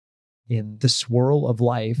in the swirl of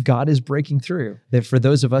life, God is breaking through. That for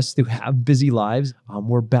those of us who have busy lives,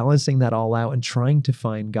 we're balancing that all out and trying to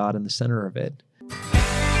find God in the center of it.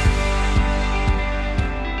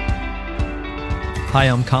 Hi,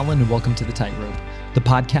 I'm Colin, and welcome to The Tightrope, the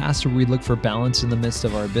podcast where we look for balance in the midst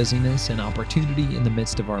of our busyness and opportunity in the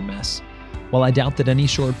midst of our mess. While I doubt that any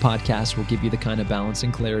short podcast will give you the kind of balance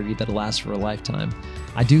and clarity that'll last for a lifetime,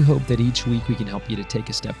 I do hope that each week we can help you to take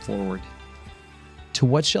a step forward. To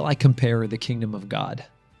what shall I compare the kingdom of God?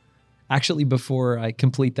 Actually, before I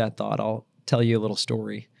complete that thought, I'll tell you a little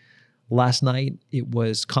story. Last night, it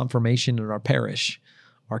was confirmation in our parish.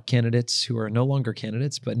 Our candidates, who are no longer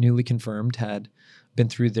candidates, but newly confirmed, had been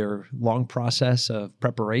through their long process of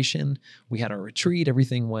preparation. We had our retreat.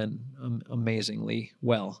 Everything went amazingly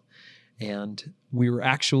well. And we were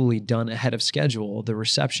actually done ahead of schedule. The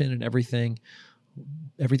reception and everything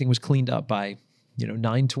was cleaned up by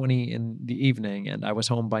 9:20 in the evening, and I was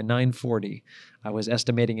home by 9:40. I was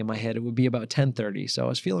estimating in my head it would be about 10:30, so I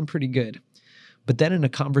was feeling pretty good. But then in a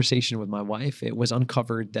conversation with my wife, it was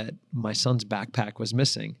uncovered that my son's backpack was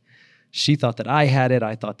missing. She thought that I had it.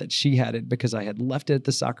 I thought that she had it because I had left it at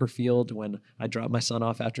the soccer field when I dropped my son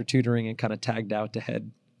off after tutoring and kind of tagged out to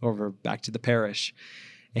head over back to the parish.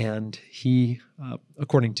 And he,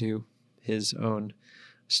 according to his own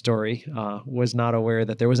story, was not aware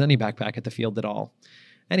that there was any backpack at the field at all.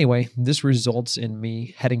 Anyway, this results in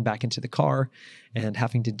me heading back into the car and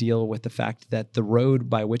having to deal with the fact that the road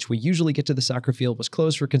by which we usually get to the soccer field was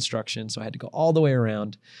closed for construction. So I had to go all the way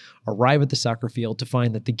around, arrive at the soccer field to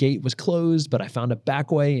find that the gate was closed, but I found a back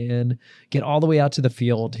way in, get all the way out to the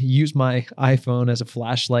field, use my iPhone as a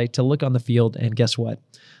flashlight to look on the field, and guess what?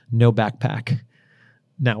 No backpack.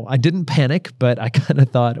 Now, I didn't panic, but I kind of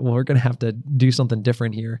thought, well, we're going to have to do something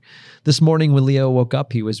different here. This morning when Leo woke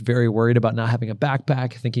up, he was very worried about not having a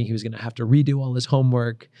backpack, thinking he was going to have to redo all his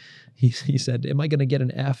homework. He said, am I going to get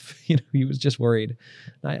an F? He was just worried.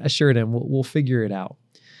 I assured him, we'll figure it out.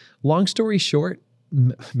 Long story short,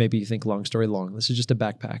 maybe you think long story long. This is just a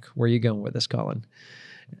backpack. Where are you going with this, Colin?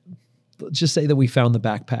 Let's just say that we found the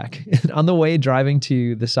backpack. And on the way driving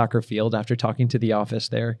to the soccer field, after talking to the office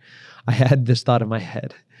there, I had this thought in my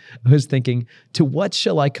head. I was thinking, to what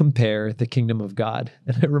shall I compare the kingdom of God?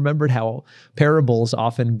 And I remembered how parables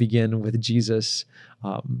often begin with Jesus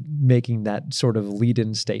making that sort of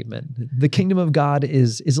lead-in statement. The kingdom of God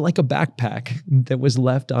is like a backpack that was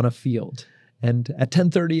left on a field. And at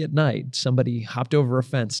 10:30 at night, somebody hopped over a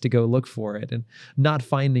fence to go look for it, and not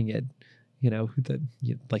finding it,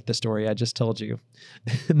 like the story I just told you.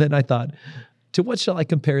 And then I thought, to what shall I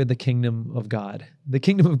compare the kingdom of God? The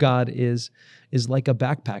kingdom of God is like a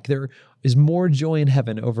backpack. There is more joy in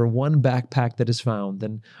heaven over one backpack that is found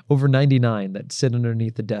than over 99 that sit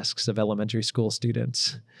underneath the desks of elementary school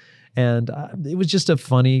students. And it was just a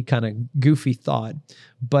funny, kind of goofy thought.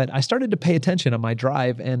 But I started to pay attention on my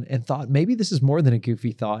drive and thought, maybe this is more than a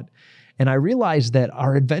goofy thought. And I realized that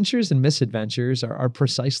our adventures and misadventures are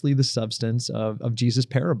precisely the substance of Jesus'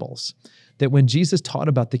 parables. That when Jesus taught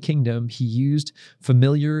about the kingdom, he used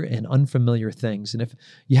familiar and unfamiliar things. And if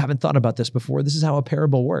you haven't thought about this before, this is how a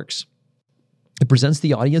parable works. It presents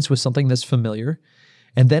the audience with something that's familiar,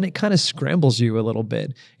 and then it kind of scrambles you a little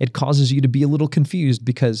bit. It causes you to be a little confused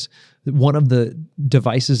because one of the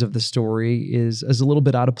devices of the story is a little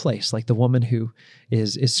bit out of place, like the woman who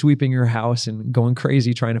is sweeping her house and going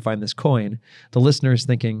crazy trying to find this coin. The listener is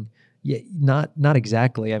thinking, yeah, not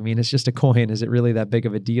exactly. I mean, it's just a coin. Is it really that big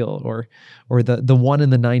of a deal? Or the one in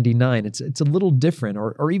the 99? It's a little different.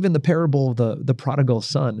 Or even the parable of the prodigal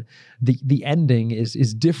son. The ending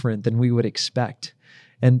is different than we would expect.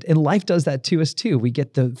 And life does that to us too. We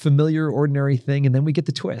get the familiar, ordinary thing, and then we get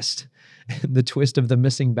the twist. The twist of the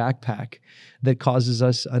missing backpack that causes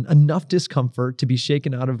us enough discomfort to be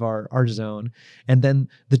shaken out of our zone, and then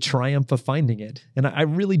the triumph of finding it. And I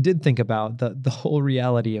really did think about the whole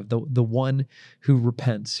reality of the one who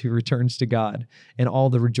repents, who returns to God, and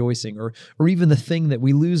all the rejoicing, or even the thing that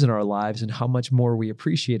we lose in our lives and how much more we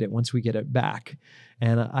appreciate it once we get it back.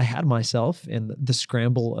 And I had myself in the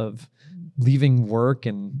scramble of leaving work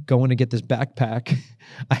and going to get this backpack.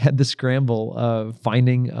 I had the scramble of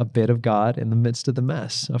finding a bit of God in the midst of the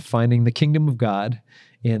mess, of finding the kingdom of God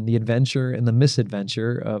in the adventure and the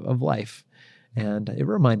misadventure of life. And it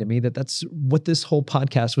reminded me that that's what this whole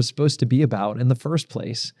podcast was supposed to be about in the first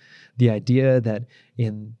place. The idea that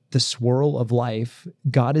in the swirl of life,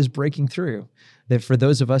 God is breaking through. That for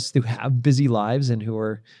those of us who have busy lives and who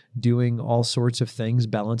are doing all sorts of things,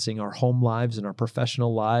 balancing our home lives and our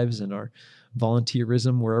professional lives and our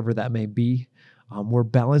volunteerism, wherever that may be, we're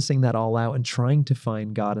balancing that all out and trying to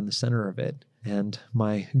find God in the center of it. And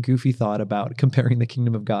my goofy thought about comparing the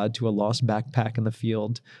kingdom of God to a lost backpack in the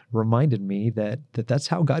field reminded me that's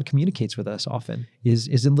how God communicates with us often,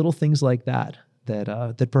 is in little things like that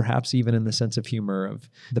perhaps even in the sense of humor of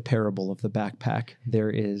the parable of the backpack, there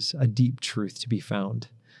is a deep truth to be found.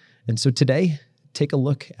 And so today, take a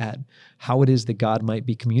look at how it is that God might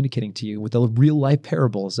be communicating to you with the real life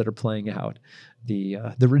parables that are playing out, the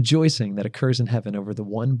rejoicing that occurs in heaven over the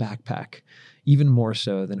one backpack, even more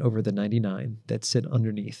so than over the 99 that sit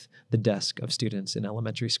underneath the desk of students in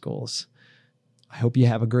elementary schools. I hope you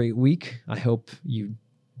have a great week. I hope you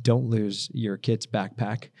don't lose your kid's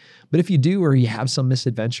backpack. But if you do, or you have some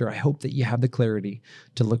misadventure, I hope that you have the clarity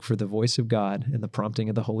to look for the voice of God and the prompting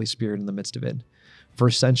of the Holy Spirit in the midst of it. For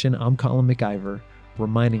Ascension, I'm Colin McIver,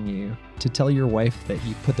 reminding you to tell your wife that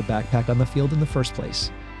you put the backpack on the field in the first place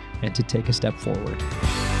and to take a step forward.